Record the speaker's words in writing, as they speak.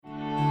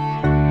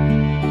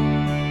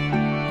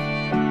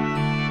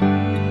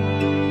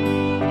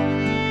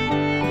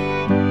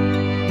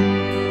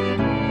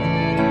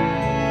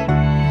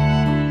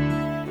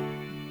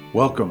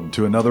Welcome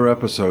to another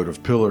episode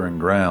of Pillar and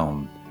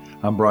Ground.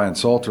 I'm Brian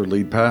Salter,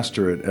 lead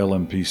pastor at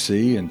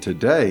LMPC, and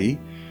today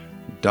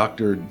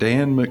Dr.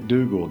 Dan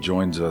McDougall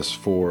joins us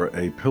for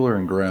a Pillar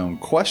and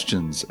Ground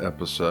Questions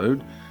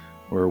episode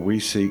where we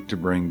seek to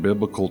bring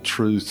biblical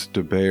truth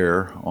to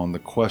bear on the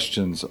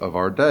questions of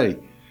our day.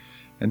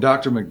 And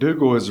Dr.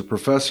 McDougall is a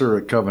professor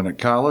at Covenant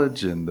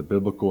College in the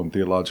Biblical and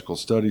Theological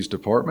Studies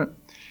Department.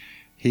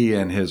 He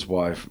and his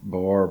wife,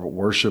 Barb,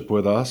 worship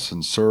with us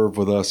and serve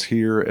with us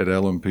here at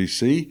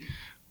LMPC,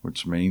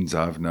 which means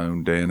I've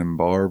known Dan and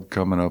Barb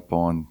coming up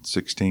on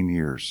 16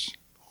 years.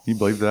 You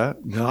believe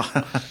that? No.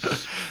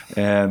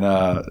 And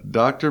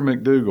Dr.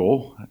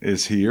 McDougall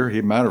is here.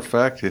 Matter of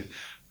fact,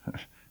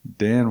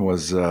 Dan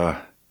was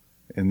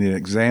in the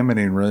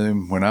examining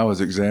room when I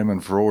was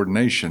examined for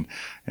ordination.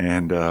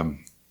 And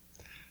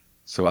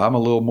so I'm a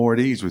little more at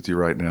ease with you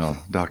right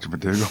now, Dr.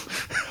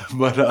 McDougall.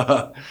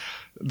 But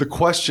the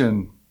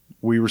question,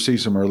 we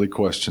received some early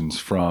questions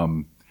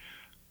from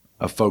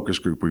a focus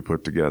group we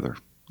put together.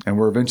 And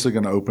we're eventually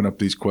going to open up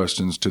these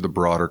questions to the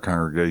broader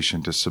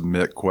congregation to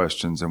submit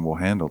questions, and we'll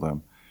handle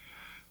them.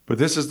 But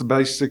this is the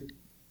basic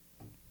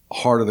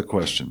heart of the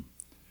question.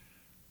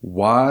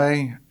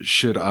 Why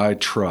should I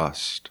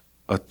trust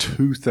a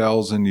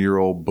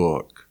 2,000-year-old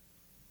book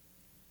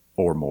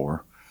or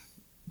more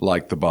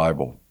like the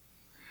Bible?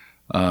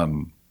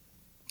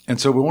 And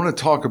so we want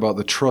to talk about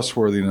the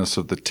trustworthiness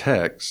of the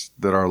text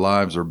that our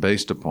lives are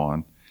based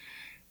upon.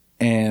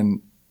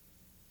 And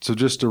so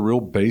just a real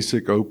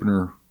basic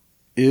opener,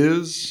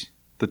 is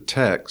the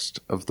text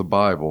of the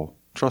Bible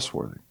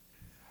trustworthy?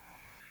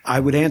 I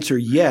would answer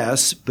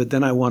yes, but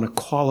then I want to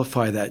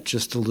qualify that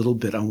just a little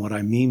bit on what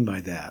I mean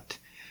by that.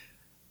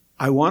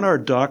 I want our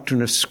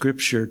doctrine of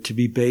Scripture to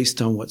be based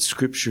on what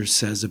Scripture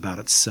says about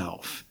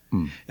itself.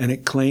 And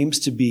it claims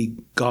to be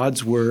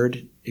God's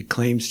Word. It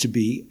claims to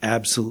be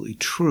absolutely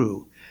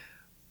true.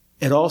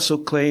 It also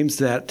claims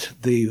that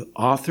the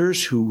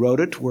authors who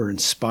wrote it were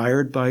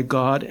inspired by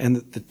God and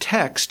that the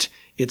text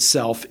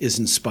itself is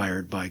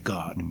inspired by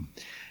God.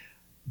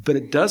 But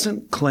it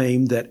doesn't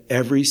claim that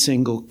every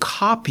single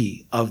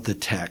copy of the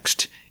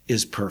text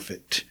is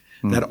perfect,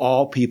 that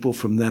all people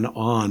from then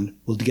on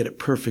will get it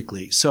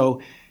perfectly. So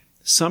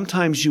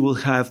sometimes you will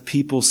have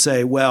people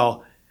say,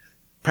 well,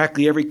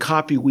 practically every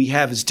copy we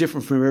have is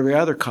different from every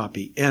other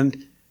copy.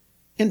 And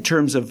in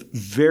terms of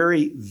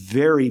very,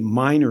 very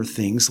minor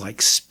things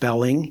like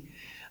spelling,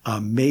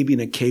 maybe an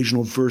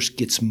occasional verse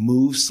gets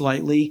moved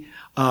slightly,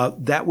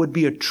 that would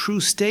be a true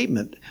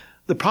statement.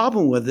 The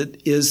problem with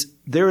it is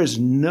there is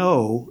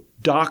no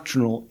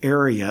doctrinal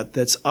area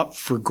that's up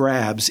for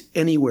grabs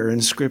anywhere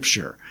in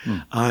Scripture.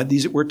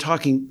 We're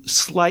talking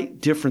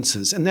slight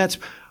differences, and that's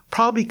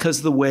probably because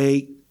of the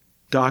way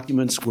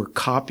documents were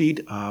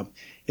copied.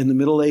 In the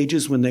Middle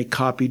Ages, when they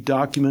copied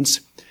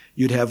documents,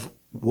 you'd have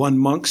one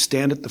monk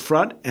stand at the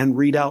front and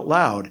read out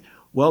loud.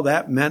 Well,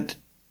 that meant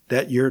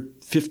that your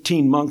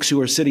 15 monks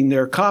who are sitting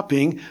there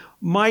copying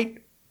might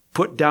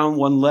put down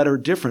one letter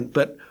different,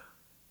 but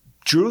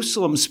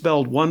Jerusalem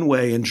spelled one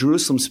way and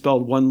Jerusalem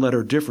spelled one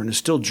letter different is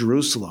still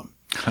Jerusalem.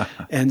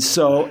 And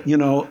so,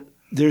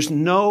 there's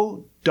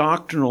no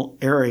doctrinal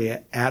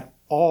area at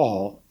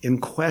all in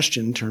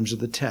question in terms of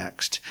the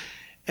text.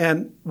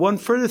 And one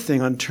further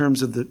thing on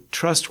terms of the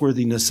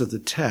trustworthiness of the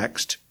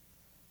text,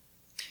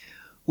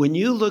 when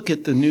you look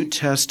at the New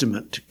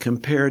Testament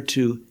compared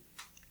to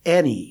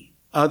any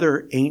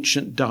other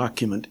ancient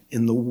document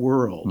in the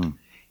world,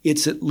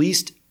 it's at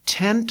least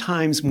 10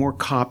 times more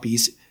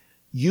copies,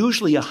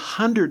 usually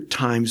 100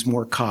 times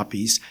more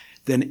copies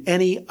than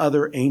any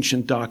other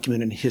ancient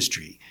document in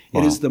history.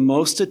 Wow. It is the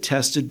most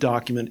attested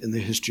document in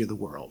the history of the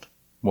world.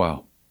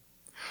 Wow.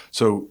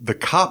 So the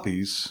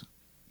copies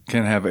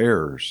can have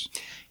errors.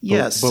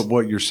 Yes. But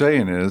what you're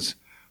saying is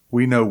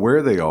we know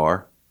where they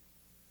are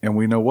and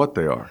we know what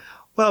they are.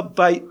 Well,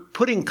 by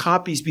putting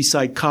copies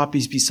beside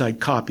copies beside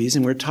copies,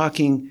 and we're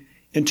talking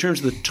in terms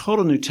of the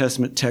total New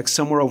Testament text,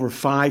 somewhere over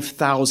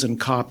 5,000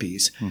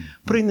 copies,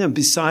 putting them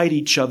beside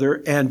each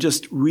other and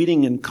just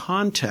reading in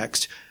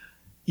context,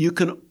 you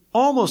can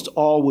almost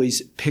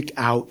always pick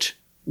out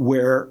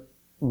where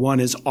one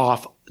is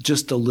off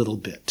just a little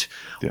bit.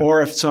 Yeah.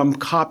 Or if some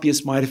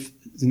copyist might have,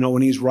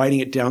 when he's writing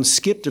it down,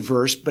 skipped a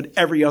verse, but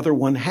every other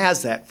one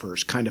has that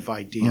verse kind of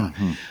idea.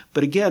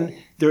 But again,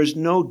 there is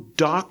no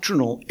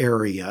doctrinal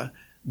area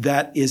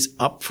that is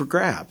up for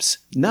grabs.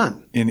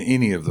 None. In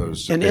any of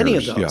those In errors, any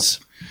of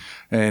those.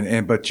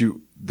 Yeah. But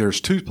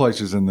there's two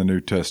places in the New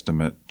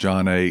Testament,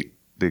 John 8,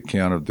 the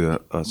account of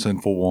the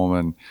sinful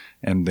woman,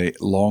 and the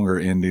longer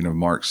ending of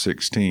Mark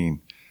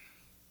 16.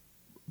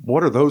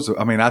 What are those?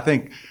 I mean, I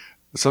think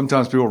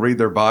sometimes people read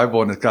their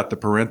Bible and it's got the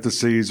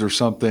parentheses or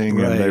something,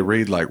 right, and they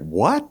read like,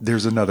 what?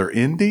 There's another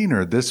ending,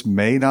 or this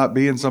may not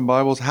be in some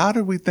Bibles. How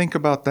do we think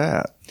about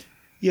that?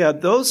 Yeah,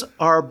 those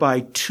are by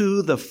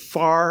the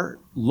far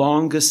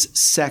longest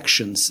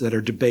sections that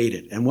are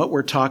debated. And what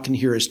we're talking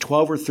here is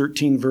 12 or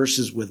 13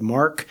 verses with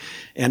Mark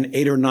and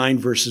 8 or 9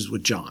 verses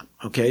with John.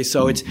 Okay,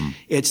 so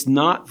it's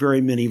not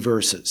very many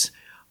verses.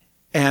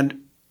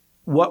 And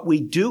what we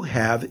do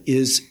have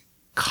is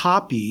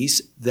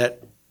copies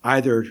that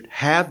either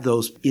have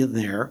those in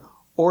there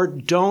or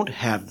don't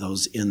have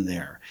those in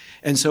there.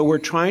 And so we're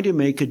trying to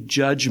make a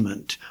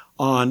judgment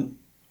on,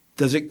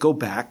 does it go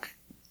back,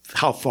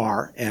 how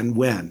far, and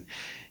when?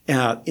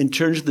 In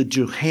terms of the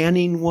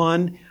Johannine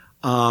one,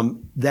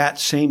 that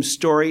same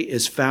story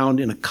is found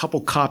in a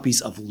couple copies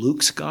of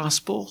Luke's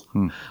gospel.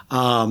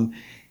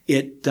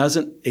 It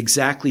doesn't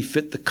exactly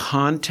fit the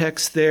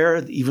context there.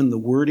 Even the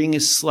wording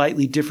is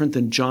slightly different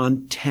than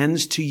John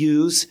tends to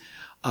use.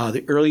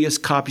 The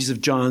earliest copies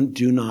of John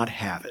do not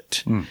have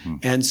it.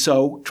 And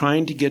so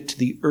trying to get to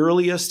the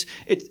earliest,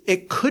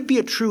 it could be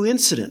a true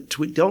incident.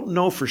 We don't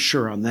know for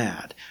sure on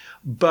that.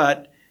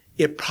 But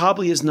it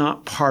probably is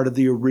not part of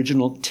the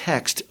original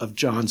text of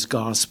John's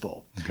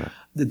gospel. Okay.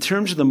 In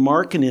terms of the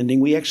Markan ending,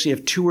 we actually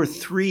have 2 or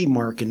 3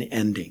 Markan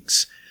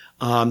endings.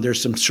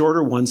 There's some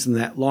shorter ones than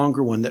that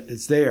longer one that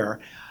is there.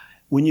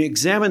 When you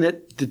examine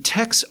it, the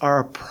texts are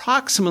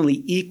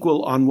approximately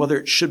equal on whether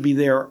it should be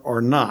there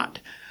or not.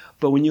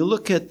 But when you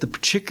look at the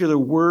particular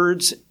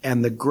words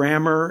and the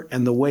grammar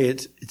and the way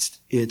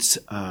it's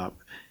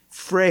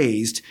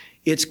phrased,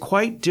 it's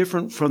quite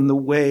different from the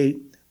way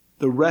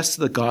the rest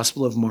of the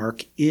Gospel of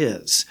Mark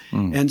is.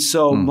 And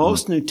so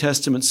most New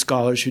Testament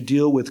scholars who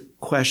deal with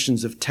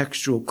questions of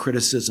textual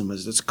criticism,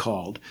 as it's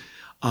called,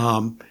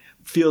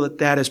 feel that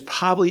that is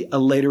probably a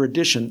later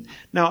addition.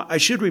 Now, I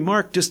should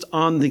remark just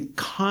on the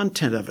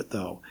content of it,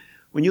 though.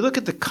 When you look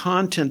at the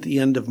content at the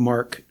end of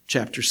Mark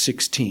chapter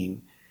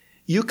 16,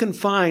 you can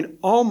find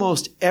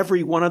almost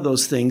every one of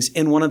those things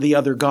in one of the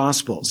other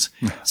Gospels.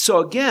 So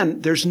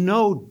again, there's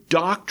no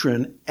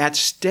doctrine at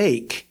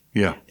stake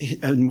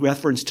in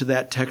reference to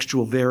that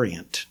textual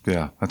variant.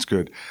 Yeah, that's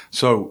good.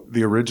 So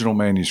the original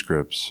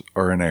manuscripts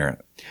are inerrant.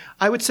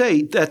 I would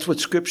say that's what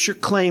Scripture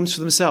claims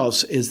for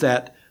themselves, is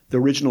that the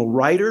original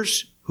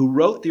writers who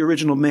wrote the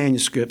original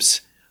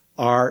manuscripts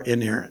are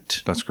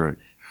inerrant. That's great.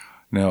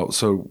 Now,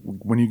 so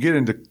when you get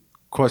into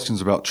questions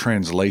about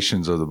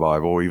translations of the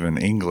Bible, even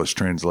English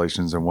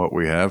translations and what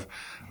we have,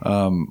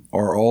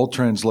 are all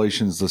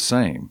translations the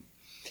same?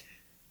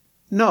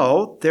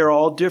 No, they're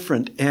all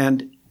different.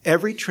 And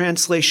every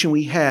translation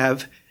we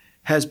have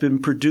has been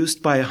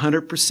produced by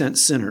 100%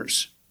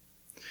 sinners.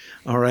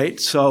 All right?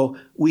 So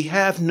we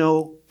have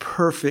no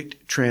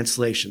perfect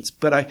translations.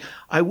 But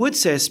I would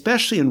say,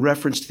 especially in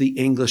reference to the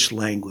English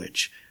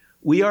language,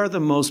 we are the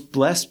most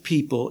blessed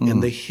people in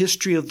the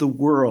history of the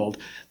world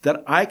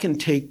that I can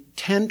take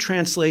 10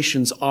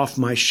 translations off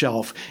my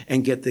shelf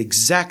and get the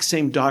exact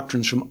same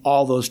doctrines from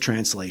all those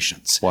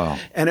translations. Wow.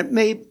 And it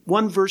may,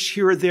 one verse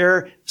here or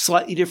there,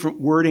 slightly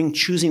different wording,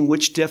 choosing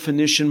which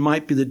definition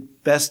might be the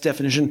best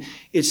definition.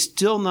 It's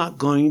still not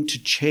going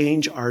to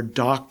change our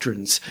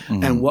doctrines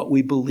and what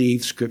we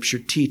believe Scripture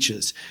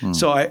teaches.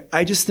 So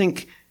I just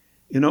think,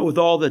 with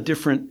all the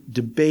different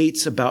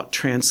debates about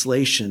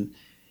translation,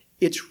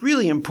 it's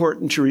really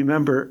important to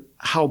remember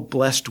how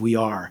blessed we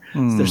are.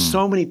 There's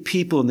so many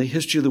people in the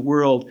history of the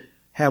world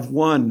have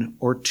 1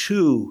 or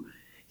 2.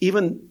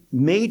 Even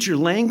major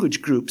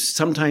language groups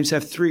sometimes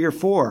have 3 or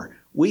 4.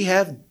 We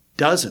have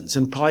dozens,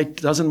 and probably a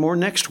dozen more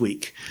next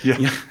week.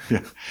 Yeah.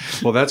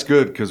 Well, that's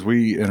good, because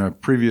we, in a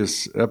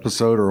previous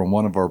episode or on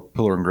one of our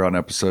Pillar and Ground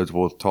episodes,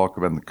 we'll talk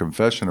about in the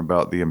confession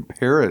about the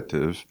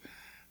imperative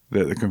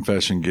that the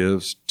confession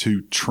gives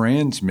to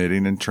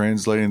transmitting and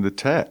translating the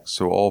text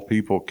so all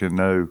people can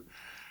know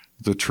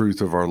the truth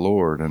of our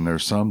Lord. And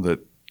there's some that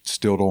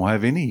still don't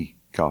have any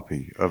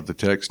copy of the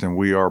text, and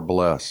we are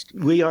blessed.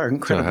 We are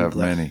incredibly to have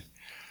blessed. Many.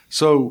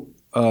 So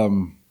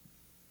I'm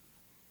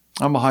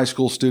a high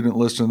school student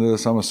listening to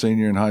this. I'm a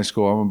senior in high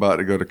school. I'm about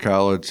to go to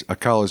college, a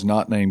college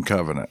not named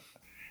Covenant.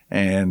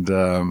 And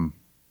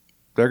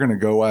they're going to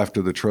go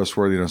after the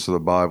trustworthiness of the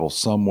Bible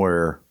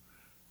somewhere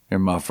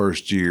in my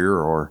first year,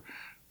 or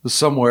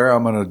somewhere.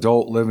 I'm an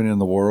adult living in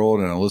the world,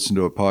 and I listen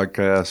to a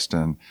podcast,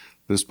 and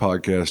this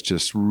podcast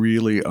just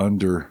really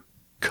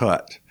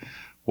undercut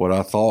what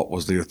I thought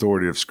was the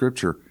authority of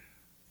Scripture.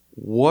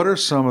 What are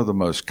some of the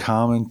most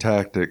common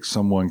tactics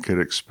someone could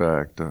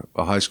expect,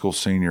 a high school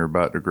senior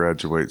about to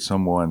graduate,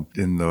 someone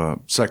in the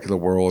secular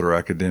world or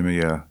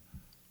academia?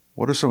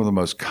 What are some of the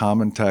most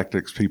common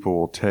tactics people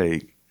will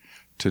take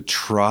to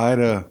try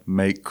to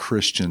make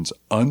Christians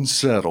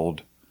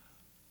unsettled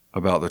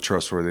about the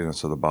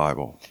trustworthiness of the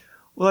Bible?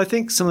 Well, I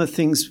think some of the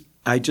things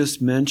I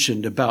just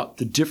mentioned about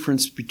the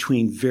difference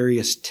between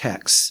various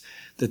texts,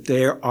 that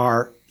there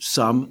are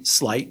some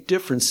slight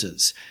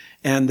differences.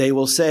 And they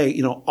will say,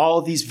 all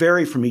of these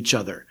vary from each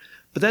other.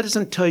 But that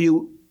doesn't tell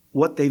you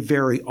what they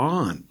vary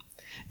on.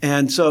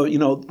 And so,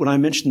 when I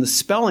mentioned the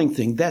spelling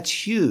thing,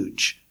 that's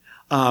huge.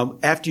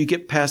 After you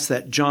get past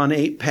that John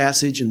 8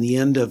 passage and the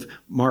end of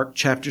Mark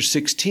chapter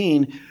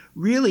 16,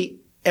 really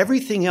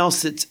everything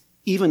else that's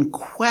even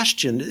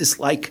questioned is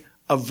like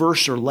a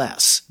verse or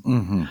less.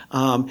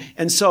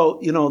 And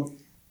so,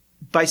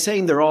 by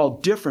saying they're all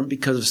different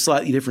because of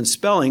slightly different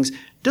spellings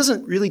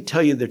doesn't really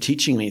tell you they're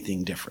teaching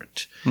anything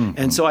different. Mm-hmm.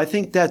 And so I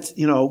think that's,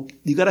 you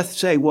got to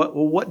say,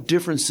 what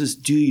differences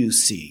do you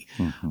see?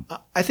 Mm-hmm.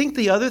 I think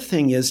the other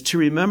thing is to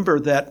remember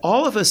that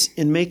all of us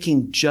in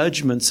making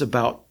judgments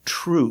about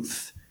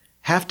truth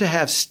have to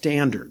have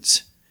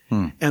standards.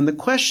 Mm. And the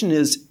question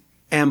is,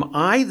 am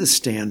I the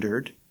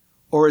standard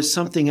or is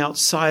something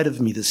outside of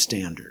me the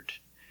standard?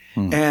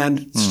 Mm.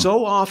 And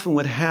so often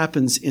what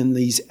happens in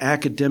these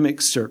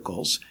academic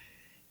circles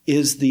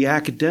is the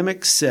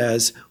academic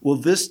says, well,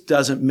 this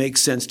doesn't make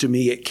sense to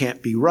me. It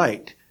can't be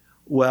right.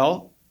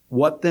 Well,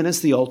 what then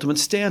is the ultimate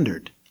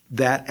standard?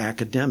 That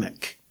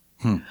academic.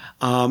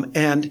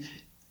 And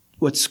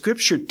what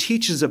Scripture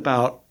teaches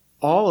about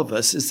all of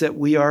us is that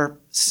we are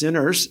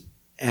sinners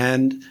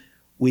and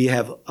we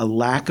have a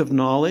lack of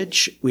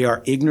knowledge. We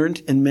are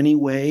ignorant in many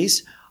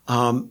ways.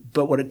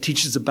 But what it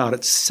teaches about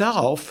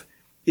itself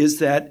is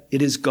that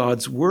it is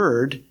God's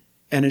word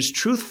and is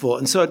truthful.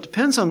 And so it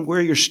depends on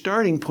where your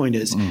starting point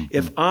is. Mm-hmm.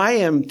 If I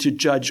am to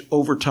judge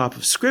over top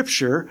of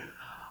Scripture,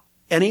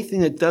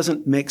 anything that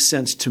doesn't make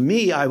sense to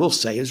me, I will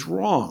say is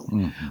wrong.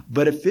 Mm-hmm.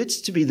 But if it's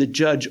to be the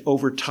judge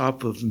over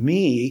top of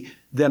me,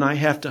 then I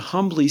have to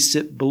humbly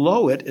sit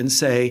below it and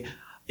say,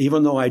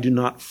 even though I do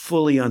not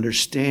fully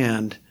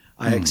understand,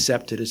 I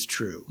accept it as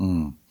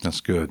true.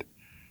 That's good.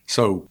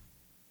 So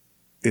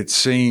it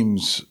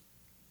seems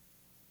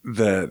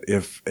that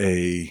if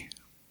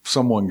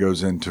someone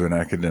goes into an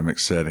academic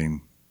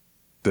setting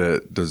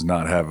that does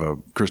not have a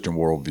Christian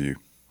worldview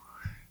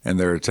and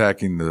they're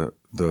attacking the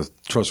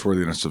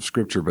trustworthiness of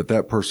Scripture, but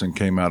that person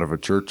came out of a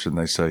church and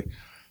they say,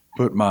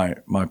 but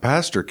my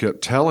pastor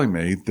kept telling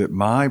me that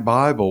my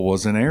Bible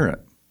was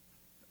inerrant.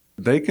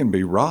 They can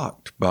be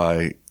rocked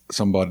by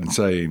somebody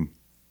saying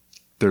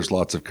there's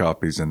lots of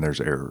copies and there's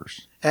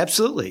errors.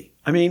 Absolutely.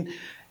 I mean,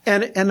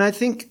 and I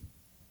think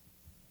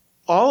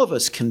all of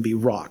us can be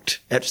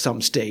rocked at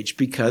some stage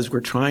because we're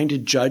trying to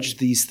judge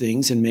these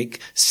things and make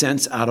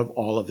sense out of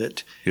all of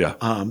it. Yeah.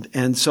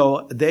 And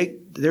so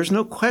there's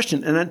no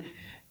question.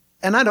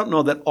 And I don't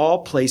know that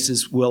all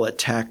places will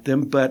attack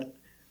them, but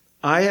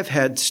I have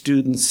had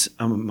students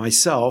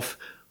myself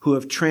who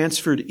have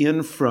transferred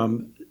in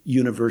from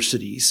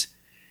universities.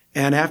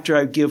 And after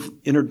I give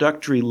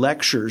introductory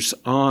lectures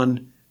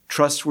on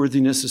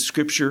trustworthiness of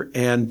Scripture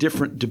and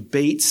different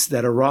debates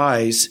that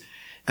arise,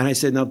 and I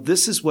said, now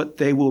this is what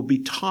they will be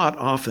taught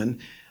often.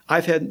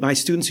 I've had my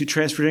students who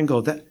transferred in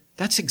go,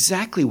 that's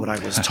exactly what I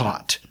was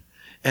taught.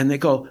 And they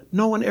go,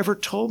 no one ever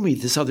told me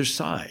this other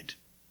side.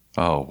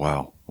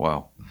 Oh,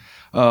 wow.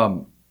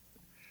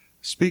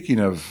 Speaking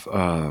of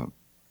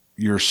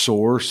your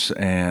source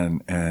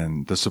and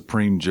the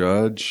Supreme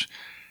Judge,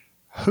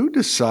 who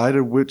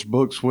decided which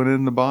books went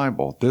in the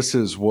Bible? This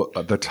is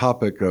what the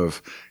topic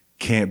of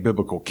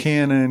biblical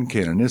canon,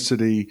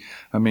 canonicity.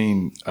 I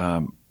mean,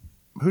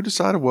 who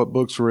decided what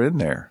books were in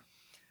there?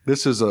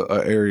 This is an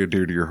area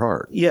dear to your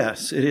heart.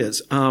 Yes, it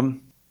is.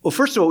 Well,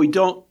 first of all, we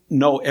don't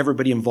know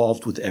everybody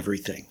involved with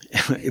everything.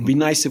 It'd be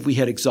nice if we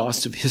had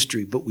exhaustive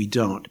history, but we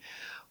don't.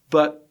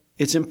 But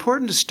it's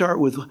important to start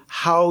with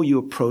how you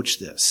approach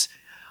this.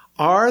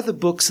 Are the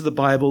books of the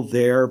Bible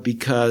there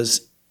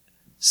because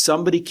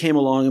somebody came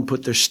along and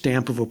put their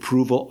stamp of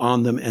approval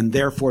on them and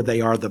therefore they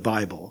are the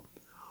Bible?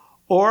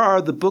 Or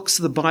are the books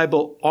of the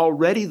Bible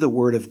already the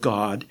Word of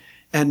God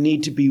and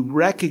need to be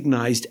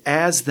recognized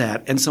as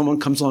that? And someone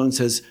comes along and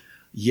says,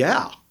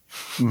 yeah.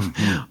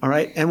 Mm-hmm. All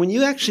right. And when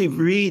you actually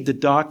read the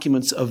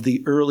documents of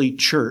the early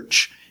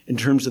church in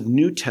terms of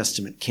New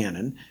Testament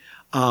canon,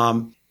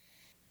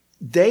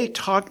 they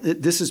talk,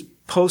 this is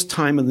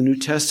post-time in the New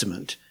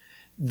Testament,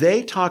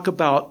 they talk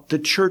about the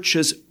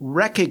churches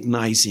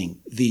recognizing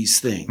these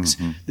things.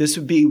 Mm-hmm. This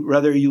would be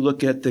whether you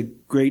look at the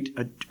great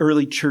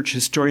early church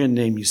historian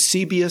named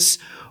Eusebius,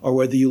 or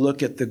whether you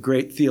look at the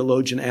great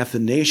theologian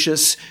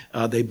Athanasius.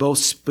 They both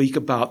speak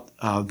about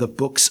the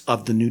books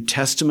of the New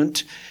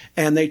Testament,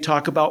 and they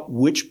talk about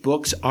which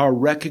books are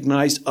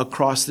recognized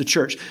across the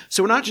church.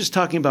 So we're not just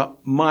talking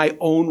about my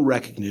own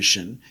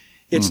recognition.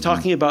 It's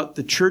talking about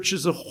the church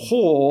as a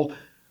whole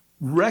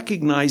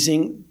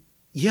recognizing,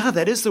 yeah,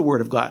 that is the Word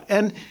of God.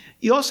 And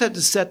you also have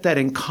to set that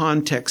in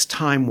context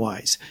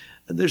time-wise.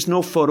 There's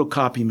no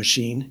photocopy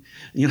machine.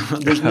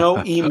 There's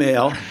no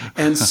email.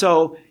 And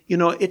so,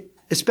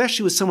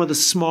 especially with some of the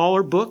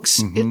smaller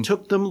books, it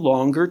took them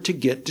longer to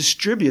get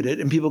distributed.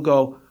 And people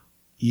go,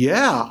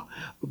 yeah,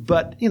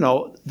 but,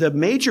 the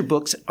major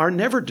books are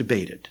never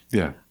debated.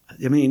 Yeah.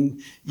 I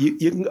mean,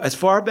 you can, as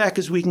far back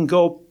as we can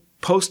go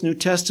post-New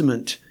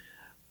Testament,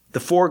 the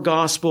four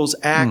Gospels,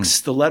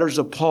 Acts, the letters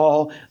of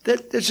Paul,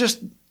 there's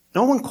just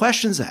no one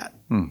questions that.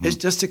 Mm-hmm. It's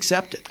just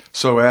accepted.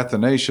 So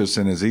Athanasius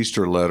in his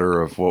Easter letter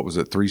of,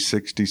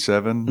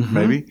 367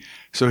 maybe?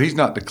 So he's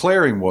not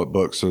declaring what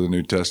books are the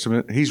New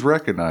Testament. He's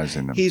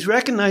recognizing them. He's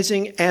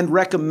recognizing and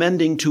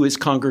recommending to his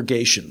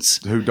congregations.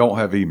 Who don't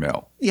have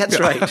email. Yeah, that's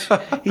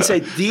right. He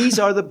said, these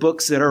are the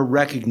books that are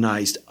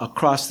recognized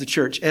across the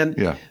church.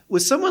 And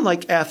with someone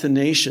like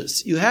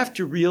Athanasius, you have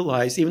to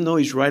realize, even though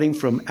he's writing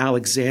from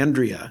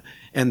Alexandria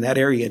and that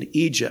area in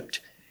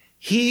Egypt,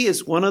 he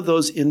is one of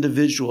those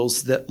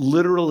individuals that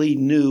literally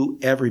knew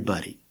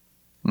everybody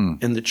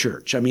in the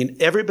church. I mean,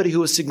 everybody who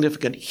was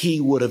significant,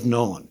 he would have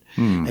known.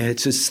 And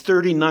it's his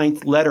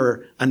 39th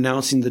letter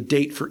announcing the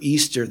date for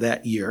Easter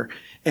that year.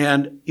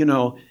 And,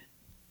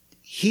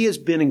 he has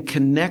been in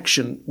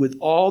connection with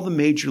all the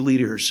major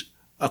leaders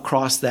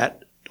across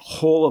that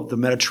whole of the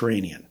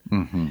Mediterranean.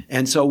 Mm-hmm.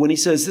 And so when he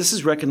says this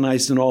is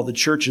recognized in all the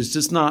churches,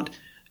 it's not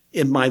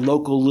in my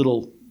local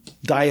little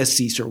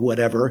diocese or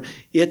whatever.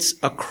 It's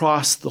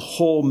across the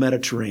whole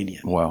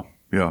Mediterranean. Wow.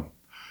 Yeah.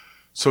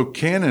 So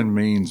canon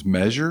means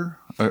measure,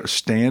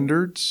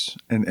 standards.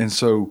 And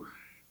so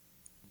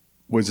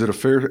was it a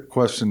fair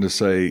question to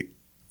say,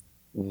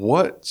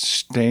 what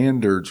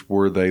standards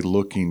were they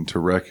looking to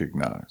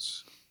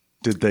recognize?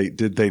 Did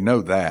they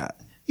know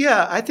that?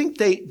 Yeah, I think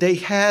they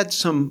had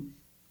some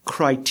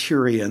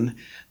criterion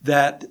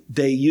that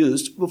they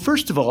used. Well,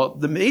 first of all,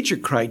 the major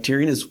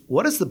criterion is,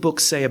 what does the book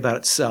say about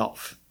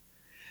itself?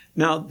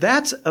 Now,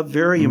 that's a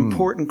very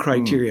important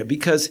criteria,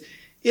 because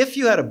if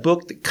you had a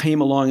book that came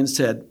along and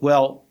said,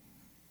 well,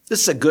 this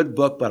is a good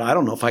book, but I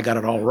don't know if I got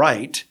it all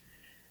right,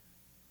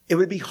 it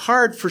would be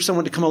hard for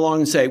someone to come along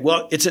and say,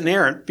 well, it's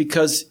inerrant,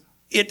 because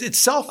it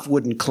itself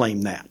wouldn't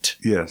claim that.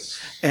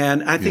 Yes.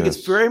 And I think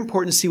it's very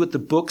important to see what the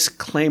books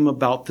claim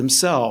about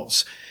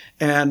themselves.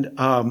 And,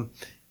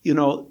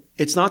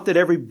 it's not that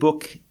every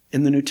book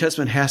in the New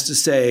Testament has to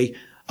say,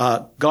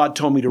 God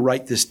told me to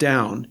write this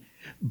down.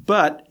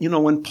 But,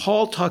 when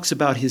Paul talks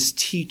about his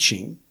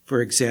teaching,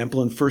 for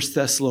example, in 1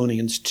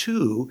 Thessalonians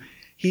 2,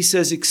 he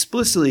says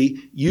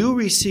explicitly, you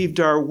received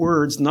our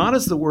words not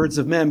as the words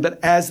of men,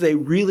 but as they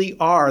really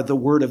are the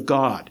word of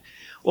God.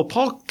 Well,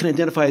 Paul can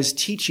identify his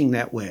teaching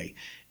that way.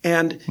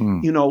 And,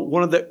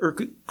 one of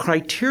the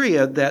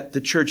criteria that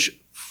the church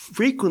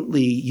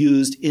frequently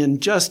used in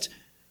just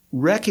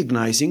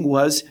recognizing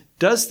was,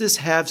 does this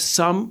have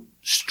some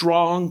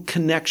strong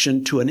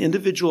connection to an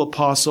individual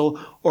apostle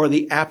or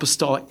the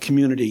apostolic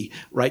community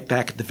right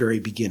back at the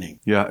very beginning?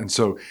 Yeah, and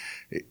so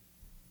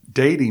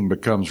dating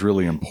becomes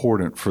really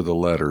important for the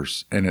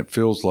letters, and it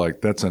feels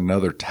like that's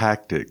another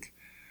tactic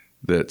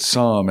that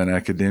some in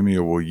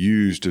academia will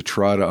use to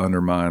try to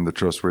undermine the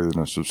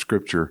trustworthiness of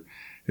Scripture,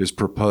 is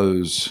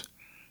propose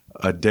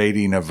a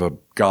dating of a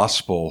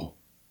gospel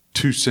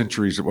 2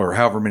 centuries or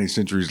however many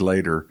centuries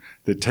later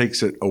that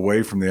takes it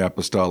away from the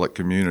apostolic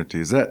community.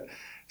 Is that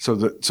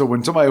so? So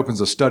when somebody opens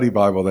a study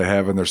Bible they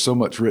have, and there's so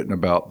much written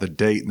about the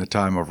date and the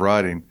time of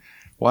writing,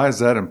 why is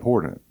that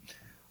important?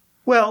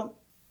 Well,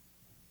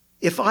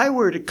 if I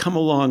were to come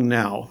along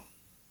now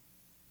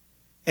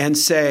and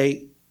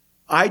say,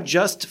 I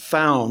just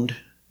found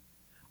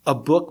a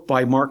book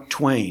by Mark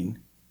Twain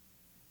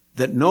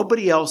that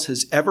nobody else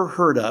has ever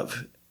heard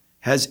of,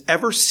 has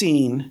ever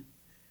seen,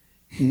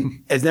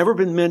 has never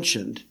been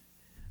mentioned,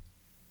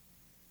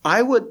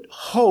 I would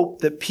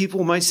hope that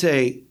people might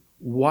say,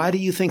 why do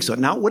you think so?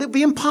 Now, would it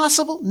be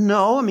impossible?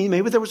 No. I mean,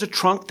 maybe there was a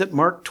trunk that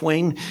Mark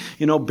Twain,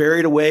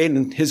 buried away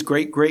and his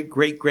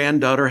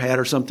great-great-great-granddaughter had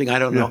or something. I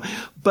don't know.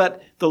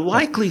 But the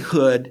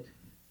likelihood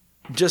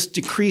just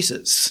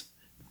decreases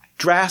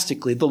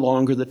drastically the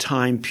longer the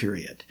time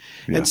period.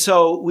 Yeah. And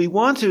so we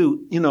want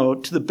to,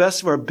 to the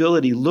best of our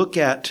ability, look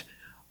at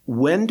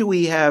when do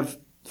we have,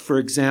 for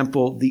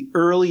example, the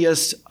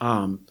earliest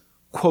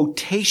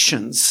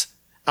quotations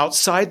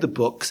outside the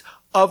books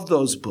of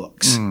those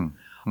books.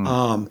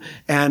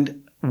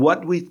 And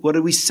what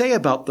do we say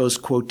about those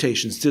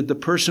quotations? Did the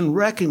person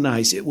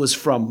recognize it was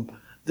from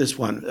this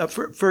one?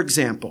 For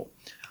example,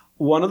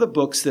 one of the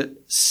books that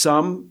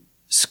some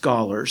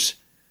scholars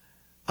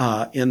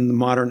in the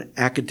modern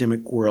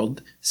academic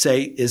world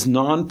say is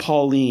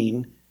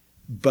non-Pauline,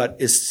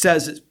 but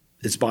says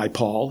it's by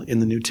Paul in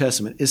the New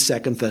Testament, is 2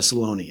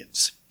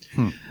 Thessalonians.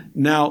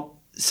 Now,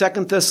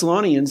 2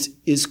 Thessalonians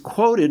is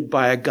quoted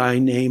by a guy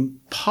named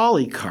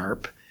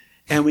Polycarp,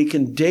 and we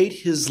can date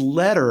his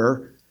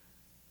letter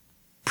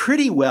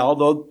pretty well,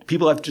 though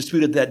people have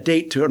disputed that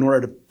date in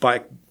order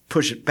to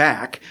push it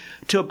back,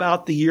 to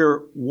about the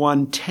year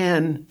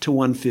 110 to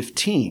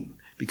 115.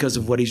 Because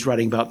of what he's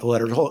writing about the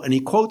letter to Paul. And he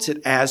quotes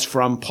it as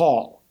from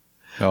Paul.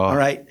 Oh. All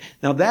right.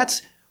 Now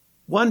that's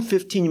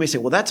 115. You may say,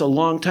 well, that's a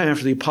long time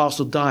after the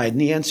apostle died.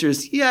 And the answer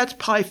is, yeah, it's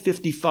probably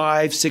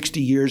 55,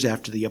 60 years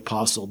after the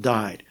apostle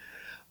died.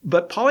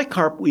 But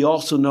Polycarp, we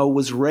also know,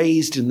 was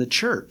raised in the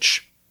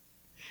church.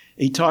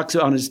 He talks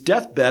on his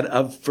deathbed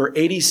of, for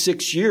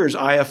 86 years,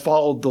 I have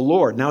followed the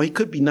Lord. Now, he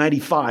could be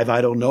 95, I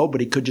don't know,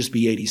 but he could just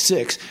be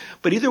 86.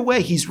 But either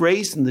way, he's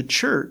raised in the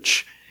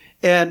church.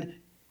 And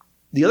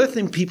the other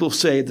thing people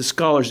say, the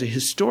scholars, the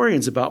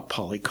historians about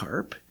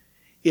Polycarp,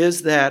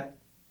 is that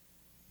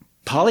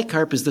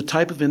Polycarp is the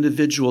type of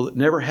individual that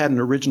never had an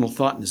original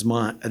thought in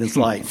his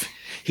life.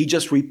 He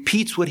just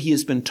repeats what he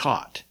has been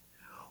taught.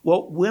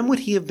 Well, when would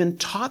he have been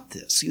taught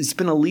this? He's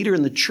been a leader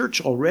in the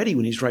church already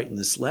when he's writing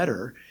this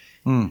letter.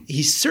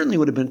 He certainly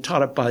would have been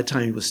taught it by the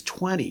time he was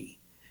 20.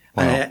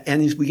 Wow.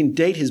 And we can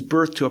date his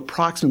birth to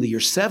approximately the year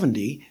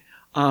 70.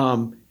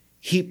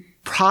 He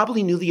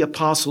probably knew the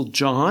Apostle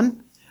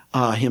John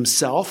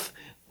himself.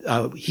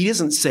 He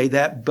doesn't say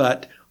that,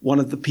 but one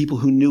of the people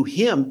who knew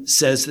him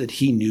says that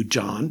he knew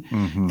John.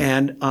 Mm-hmm.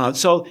 And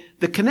so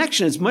the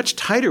connection is much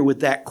tighter with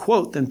that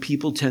quote than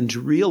people tend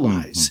to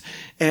realize.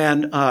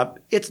 Mm-hmm. And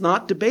it's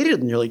not debated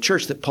in the early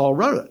church that Paul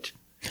wrote it.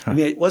 I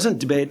mean, it wasn't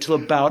debated till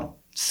about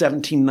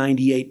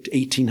 1798,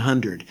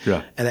 1800.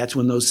 Yeah. And that's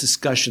when those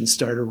discussions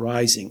started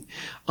arising.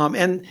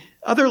 And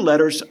other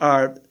letters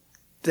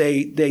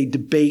they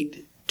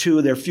debate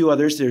too. There are a few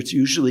others. There's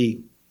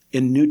usually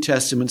in New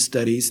Testament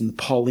studies and the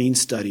Pauline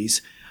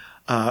studies,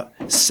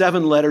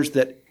 7 letters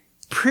that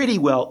pretty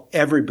well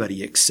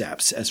everybody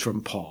accepts as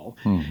from Paul.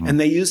 Mm-hmm. And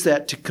they use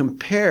that to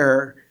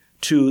compare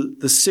to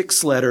the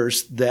 6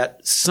 letters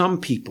that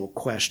some people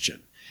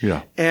question.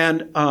 Yeah.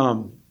 And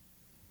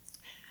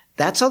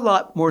that's a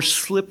lot more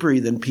slippery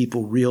than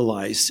people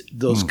realize,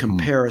 those mm-hmm.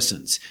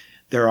 comparisons.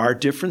 There are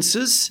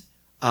differences.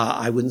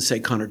 I wouldn't say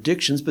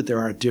contradictions, but there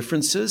are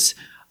differences.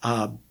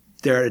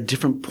 They're at a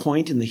different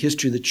point in the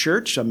history of the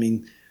church. I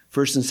mean,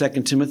 1st and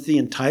 2nd Timothy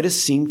and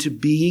Titus seem to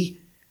be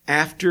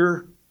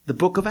after the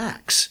book of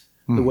Acts,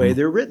 the mm-hmm. way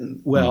they're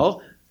written. Well,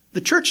 mm-hmm.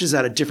 the church is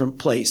at a different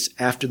place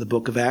after the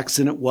book of Acts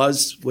than it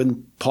was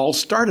when Paul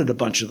started a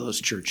bunch of those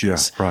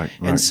churches. Yeah, right.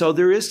 And so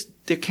there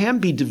can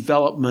be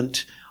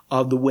development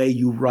of the way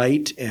you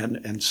write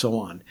and so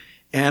on.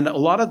 And a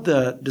lot of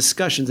the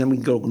discussions, and we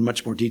can go into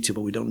much more detail,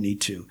 but we don't need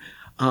to.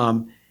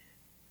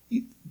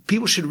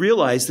 People should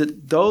realize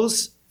that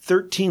those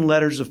 13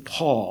 letters of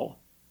Paul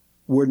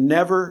were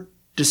never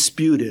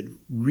disputed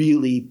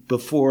really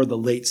before the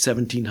late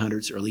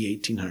 1700s, early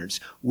 1800s,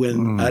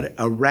 when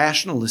a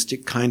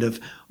rationalistic kind of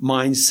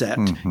mindset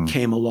mm-hmm.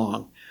 came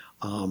along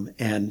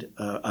and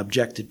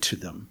objected to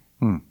them.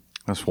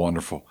 That's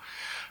wonderful.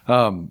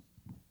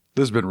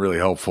 This has been really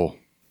helpful.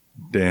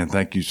 Dan,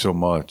 thank you so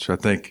much. I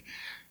think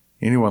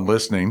anyone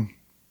listening,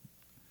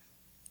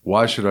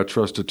 why should I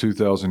trust a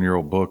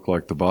 2,000-year-old book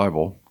like the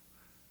Bible,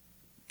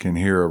 can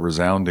hear a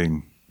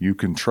resounding, you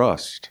can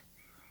trust.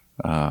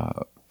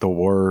 The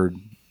Word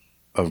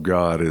of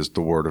God is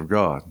the Word of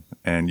God.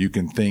 And you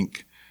can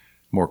think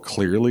more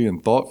clearly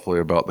and thoughtfully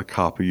about the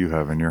copy you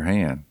have in your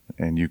hand,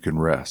 and you can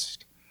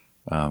rest.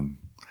 At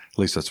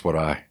least that's what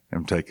I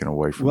am taking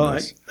away from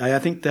this. Well, I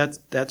think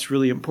that's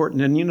really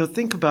important. And,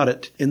 think about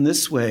it in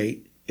this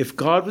way. If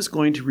God was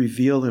going to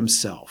reveal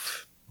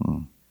himself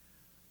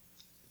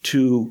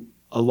to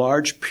a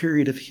large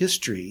period of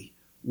history,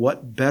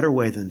 what better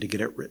way than to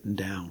get it written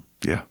down?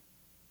 Yeah.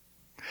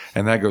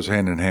 And that goes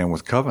hand in hand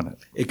with covenant.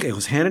 It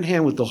goes hand in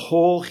hand with the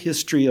whole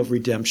history of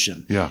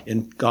redemption. Yeah.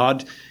 And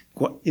God,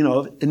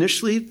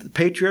 initially the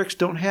patriarchs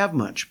don't have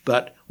much,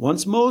 but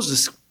once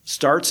Moses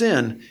starts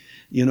in,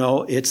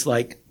 it's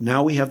like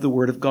now we have the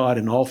Word of God,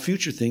 and all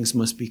future things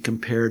must be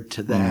compared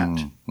to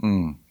that.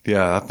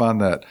 Yeah, I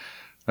find that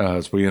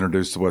as we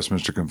introduce the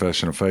Westminster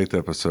Confession of Faith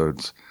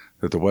episodes,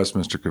 that the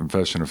Westminster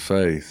Confession of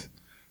Faith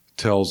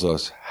tells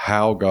us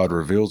how God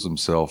reveals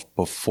himself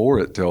before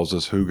it tells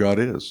us who God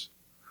is.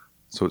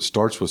 So it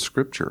starts with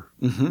Scripture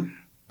mm-hmm.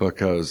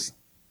 because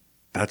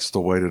that's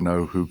the way to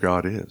know who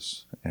God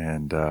is.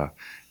 And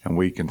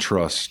we can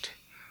trust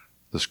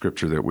the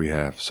Scripture that we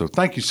have. So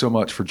thank you so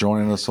much for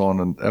joining us on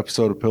an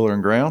episode of Pillar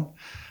and Ground.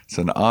 It's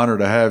an honor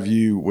to have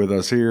you with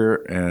us here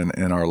and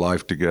in our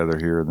life together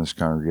here in this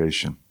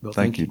congregation. Well,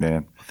 thank you,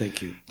 Dan.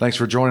 Thank you. Thanks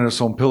for joining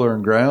us on Pillar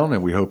and Ground,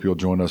 and we hope you'll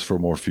join us for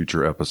more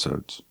future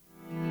episodes.